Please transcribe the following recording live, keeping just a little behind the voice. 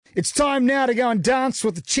It's time now to go and dance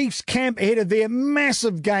with the Chiefs camp ahead of their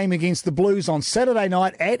massive game against the Blues on Saturday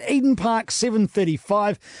night at Eden Park,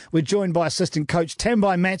 7:35. We're joined by assistant coach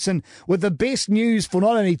Tambai Matson with the best news for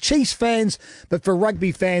not only Chiefs fans, but for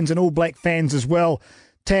rugby fans and All Black fans as well.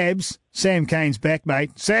 Tabs, Sam Cane's back,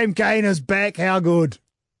 mate. Sam Cane is back. How good?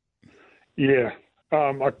 Yeah,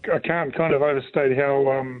 I can't kind of overstate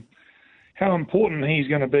how important he's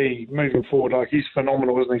going to be moving forward. Like, he's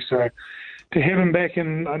phenomenal, isn't he? So to have him back,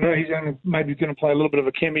 and I know he's maybe going to play a little bit of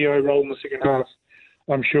a cameo role in the second half,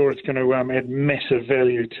 I'm sure it's going to add massive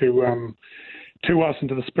value to us and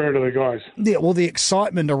to the spirit of the guys. Yeah, well, the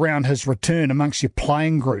excitement around his return amongst your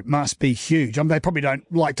playing group must be huge. I mean, they probably don't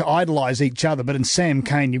like to idolise each other, but in Sam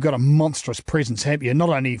Cane, you've got a monstrous presence, haven't you? Not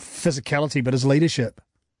only physicality, but his leadership.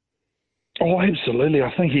 Oh, absolutely.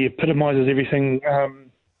 I think he epitomises everything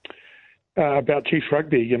about Chiefs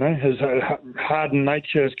rugby, you know, his hardened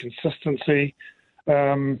nature, his consistency.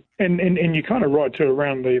 And you're kind of right, too,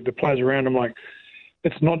 around the players around him. Like,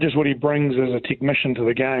 it's not just what he brings as a technician to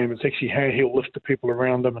the game. It's actually how he'll lift the people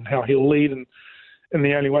around him and how he'll lead in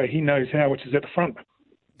the only way he knows how, which is at the front.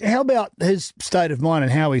 How about his state of mind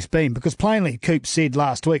and how he's been? Because plainly, Coop said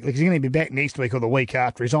last week, like, he's going to be back next week or the week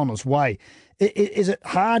after. He's on his way. Is it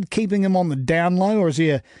hard keeping him on the down low, or is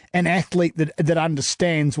he an athlete that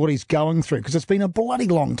understands what he's going through? Because it's been a bloody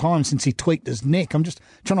long time since he tweaked his neck. I'm just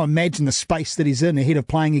trying to imagine the space that he's in ahead of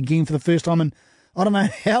playing again for the first time in I don't know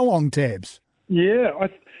how long, Tabs. Yeah,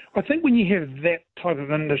 I think when you have that type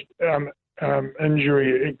of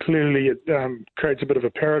injury, it clearly creates a bit of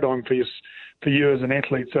a paradigm for you as an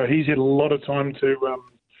athlete. So he's had a lot of time to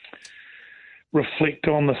reflect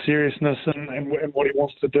on the seriousness and what he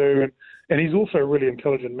wants to do. And he's also a really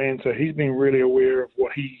intelligent man, so he's been really aware of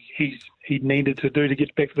what he needed to do to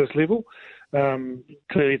get back to this level.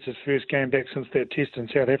 Clearly, it's his first game back since that test in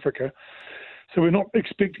South Africa. So we're not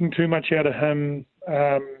expecting too much out of him.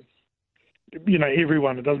 You know,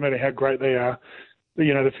 everyone, it doesn't matter how great they are,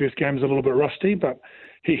 you know, the first game is a little bit rusty, but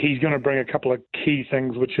he's going to bring a couple of key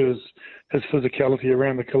things, which is his physicality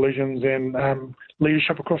around the collisions and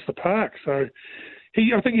leadership across the park. So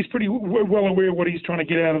I think he's pretty well aware of what he's trying to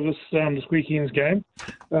get out of this weekend's game,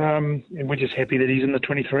 and we're just happy that he's in the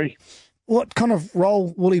 23. What kind of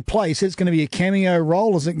role will he play? He said it's going to be a cameo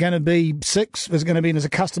role. Is it going to be 6? Is it going to be in his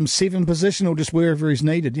accustomed 7 position, or just wherever he's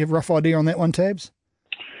needed? Do you have a rough idea on that one, Tabs?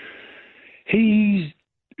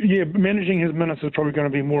 Managing his minutes is probably going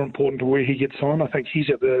to be more important to where he gets on. I think he's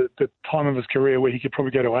at the time of his career where he could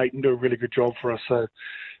probably go to 8 and do a really good job for us. So,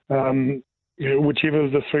 whichever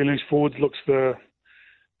of the 3 loose forwards looks the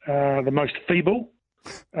most feeble,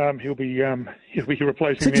 he'll be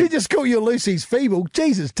replacing. Did you just call your Lucy's feeble?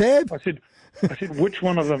 Jesus, Tab. I said which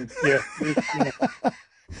one of them? Yeah.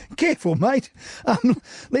 Careful, mate.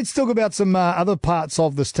 Let's talk about some other parts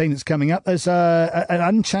of this team that's coming up. There's an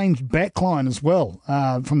unchanged backline as well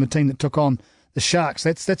from the team that took on the Sharks.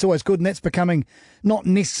 That's always good, and that's becoming not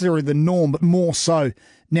necessarily the norm, but more so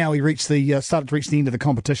now we started to reach the end of the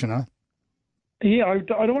competition, huh? Yeah, I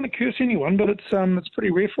don't want to curse anyone, but it's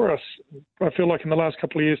pretty rare for us. I feel like in the last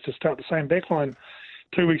couple of years to start the same backline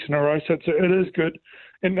 2 weeks in a row, so it is good.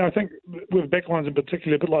 And I think with backlines in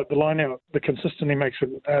particular, a bit like the line-out, the consistency makes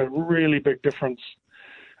a really big difference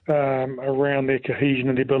around their cohesion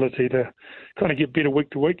and the ability to kind of get better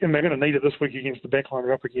week to week. And they're going to need it this week against the backline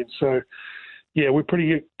we're up against. So, yeah, we're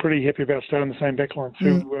pretty happy about starting the same backline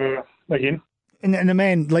through again. And the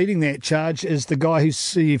man leading that charge is the guy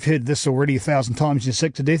who's, you've heard this already 1,000 times, you're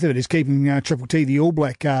sick to death of it, is keeping Triple T, the All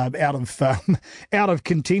Black, out of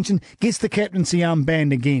contention. Gets the captaincy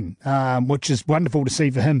armband again, which is wonderful to see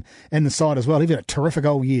for him and the side as well. He's had a terrific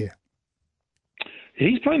old year.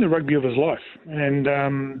 He's playing the rugby of his life. And,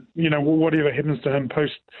 whatever happens to him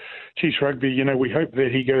post-Chiefs rugby, we hope that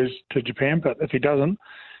he goes to Japan. But if he doesn't,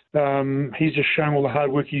 he's just shown all the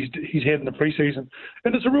hard work he's had in the preseason.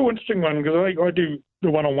 And it's a real interesting one because I do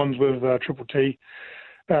the one-on-ones with Triple T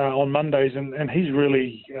on Mondays, and he's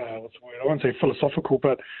really, what's the word? I won't say philosophical,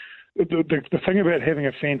 but the thing about having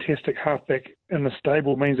a fantastic halfback in the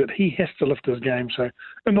stable means that he has to lift his game. So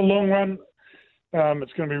in the long run,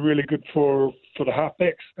 it's going to be really good for the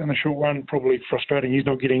halfbacks. In the short run, probably frustrating. He's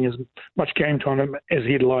not getting as much game time as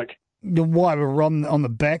he'd like. While we're on the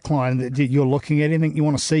back line that you're looking at, anything you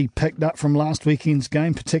want to see picked up from last weekend's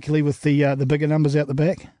game, particularly with the bigger numbers out the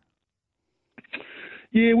back?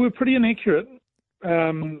 Yeah, we're pretty inaccurate.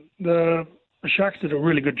 The Sharks did a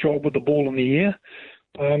really good job with the ball in the air.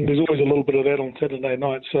 There's always a little bit of that on Saturday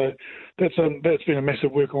night, so that's been a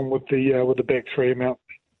massive work on with the back three amount.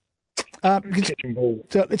 Catching ball.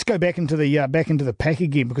 So let's go back into the pack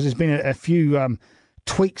again, because there's been a few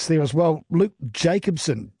tweaks there as well. Luke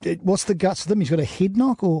Jacobson, what's the guts of him? He's got a head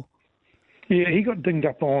knock or? Yeah, he got dinged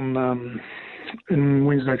up on in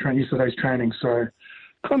yesterday's training, so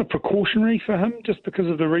kind of precautionary for him just because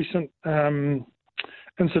of the recent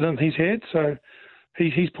incident he's had. So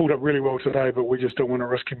he's pulled up really well today, but we just don't want to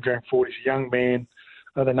risk him going forward. He's a young man.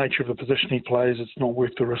 The nature of the position he plays, it's not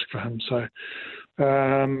worth the risk for him. So,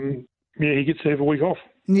 he gets to have a week off.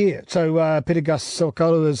 Yeah, so Peter Gus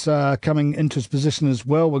Sokolu is coming into his position as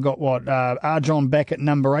well. We've got, Arjon back at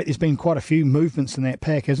number 8. There's been quite a few movements in that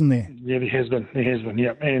pack, hasn't there? Yeah, there has been,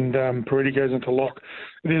 yeah. And Peretti goes into lock.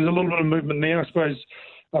 There's a little bit of movement there. I suppose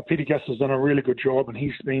Peter Gus has done a really good job, and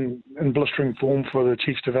he's been in blistering form for the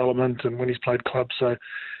Chiefs development and when he's played club. So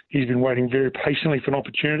he's been waiting very patiently for an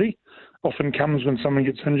opportunity. Often comes when someone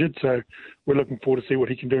gets injured, so we're looking forward to see what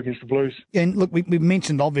he can do against the Blues. And look, we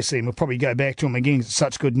mentioned, obviously, and we'll probably go back to him again, it's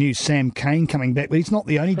such good news, Sam Cane coming back, but he's not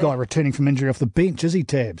the only guy returning from injury off the bench, is he,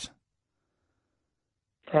 Tabs?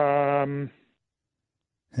 Even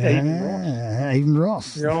Ross. Even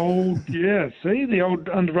Ross. The old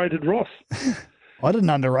underrated Ross. I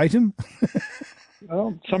didn't underrate him.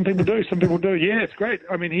 Well, some people do. Yeah, it's great.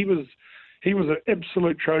 I mean, he was an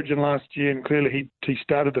absolute Trojan last year, and clearly he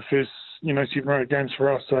started the first 7 or 8 games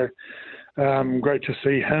for us. So great to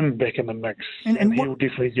see him back in the mix, and he'll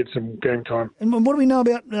definitely get some game time. And what do we know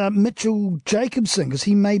about Mitchell Jacobson? Because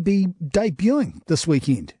he may be debuting this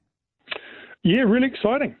weekend. Yeah, really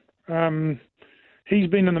exciting. He's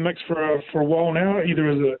been in the mix for a while now, either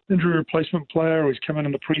as an injury replacement player or he's come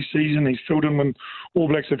in the pre-season. He's filled in when All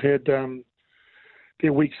Blacks have had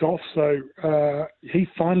their weeks off, so he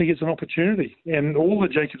finally gets an opportunity. And all the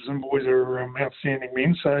Jacobson boys are outstanding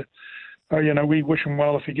men, so we wish him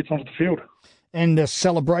well if he gets onto the field. And a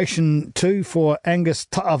celebration too for Angus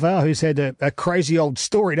Ta'avao, who's had a crazy old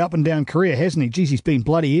storied up and down career, hasn't he? Geez, he's been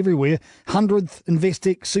bloody everywhere. 100th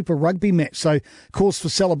Investec Super Rugby match, so cause for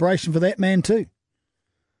celebration for that man too.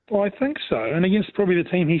 Well, I think so, and against probably the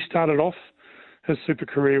team he started off his super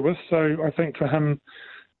career with. So I think for him,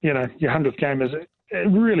 your 100th game is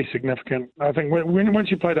really significant. I think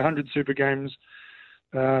once you played 100 super games,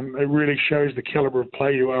 it really shows the caliber of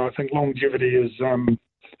play you are. I think longevity is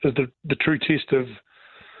the true test of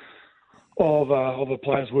a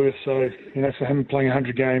player's worth. So for him playing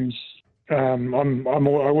 100 games, I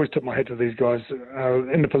always tip my hat to these guys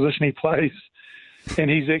in the position he plays,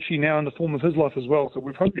 and he's actually now in the form of his life as well. So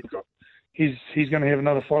we've hopefully got he's going to have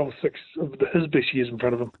another 5 or 6 of his best years in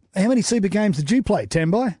front of him. How many super games did you play,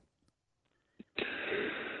 Tambai?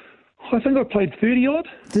 I think I played 30-odd.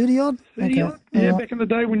 30-odd? 30-odd. Okay. Yeah, back in the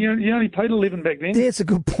day when you only played 11 back then. That's a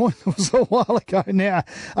good point. It was a while ago now.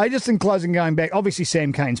 Just in closing, going back, obviously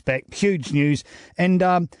Sam Cane's back. Huge news. And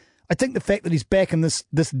I think the fact that he's back in this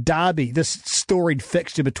derby, this storied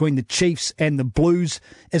fixture between the Chiefs and the Blues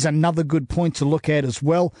is another good point to look at as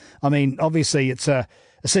well. I mean, obviously it's a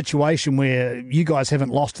situation where you guys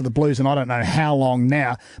haven't lost to the Blues and I don't know how long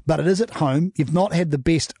now, but it is at home. You've not had the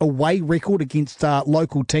best away record against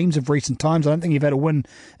local teams of recent times. I don't think you've had a win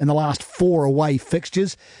in the last 4 away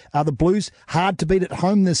fixtures. The Blues, hard to beat at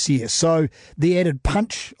home this year. So the added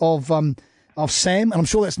punch of Sam, and I'm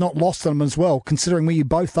sure that's not lost on him as well, considering where you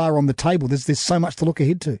both are on the table. There's so much to look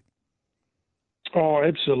ahead to. Oh,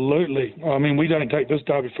 absolutely. I mean, we don't take this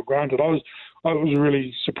derby for granted. I was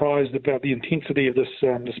really surprised about the intensity of this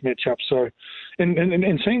matchup. So,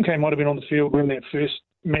 and Sam Cane might have been on the field when that first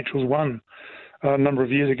match was won a number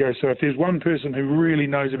of years ago. So if there's one person who really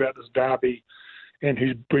knows about this derby and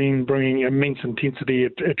who's been bringing immense intensity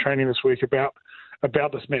at training this week about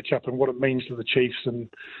this matchup and what it means to the Chiefs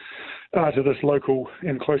and to this local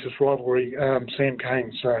and closest rivalry, Sam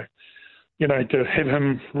Cane. So, to have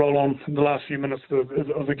him roll on in the last few minutes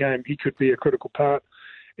of the game, he could be a critical part,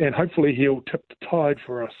 and hopefully he'll tip the tide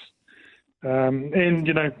for us. And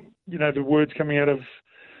the words coming out of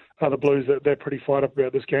the Blues that they're pretty fired up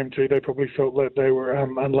about this game too. They probably felt that they were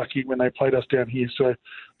unlucky when they played us down here. So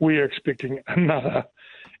we are expecting another,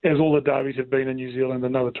 as all the derbies have been in New Zealand,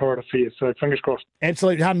 another torrid affair. So fingers crossed.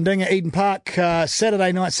 Absolute humdinger, Eden Park.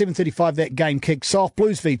 Saturday night, 7:35, that game kicks off.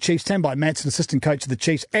 Blues v Chiefs, Tambai Matson, assistant coach of the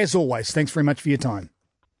Chiefs. As always, thanks very much for your time.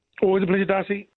 Always a pleasure, Darcy.